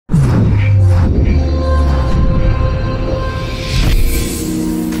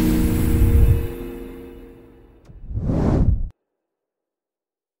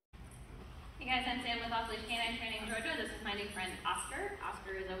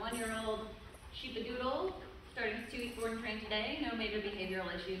1-year-old Sheepadoodle, starting his 2-week board and train today. No major behavioral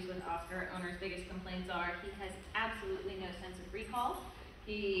issues with Oscar. Owner's biggest complaints are he has absolutely no sense of recall.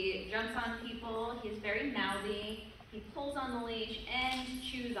 He jumps on people, he's very mouthy, he pulls on the leash and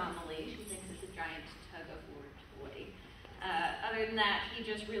chews on the leash. He thinks it's a giant tug-of-war toy. Other than that, he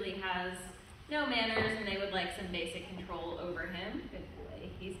just really has no manners, and they would like some basic control over him. Good boy.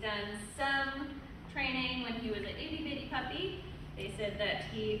 He's done some training when he was an itty-bitty puppy. They said that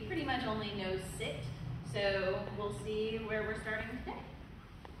he pretty much only knows sit, so we'll see where we're starting today.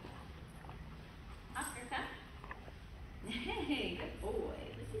 Oscar, come. Hey, good boy.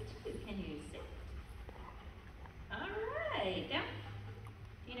 Listen to you. Can you sit? All right. Down.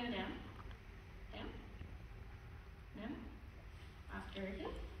 Do you know down? Down? No? Oscar,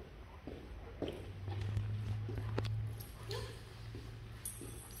 again.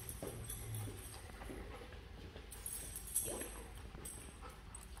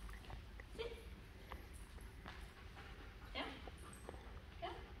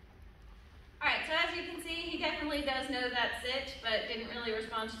 Definitely does know that sit, but didn't really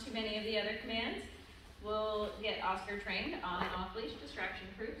respond to too many of the other commands. We'll get Oscar trained on and off leash, distraction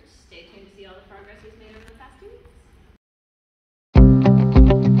proof. Stay tuned to see all the progress he's made over the past 2 weeks.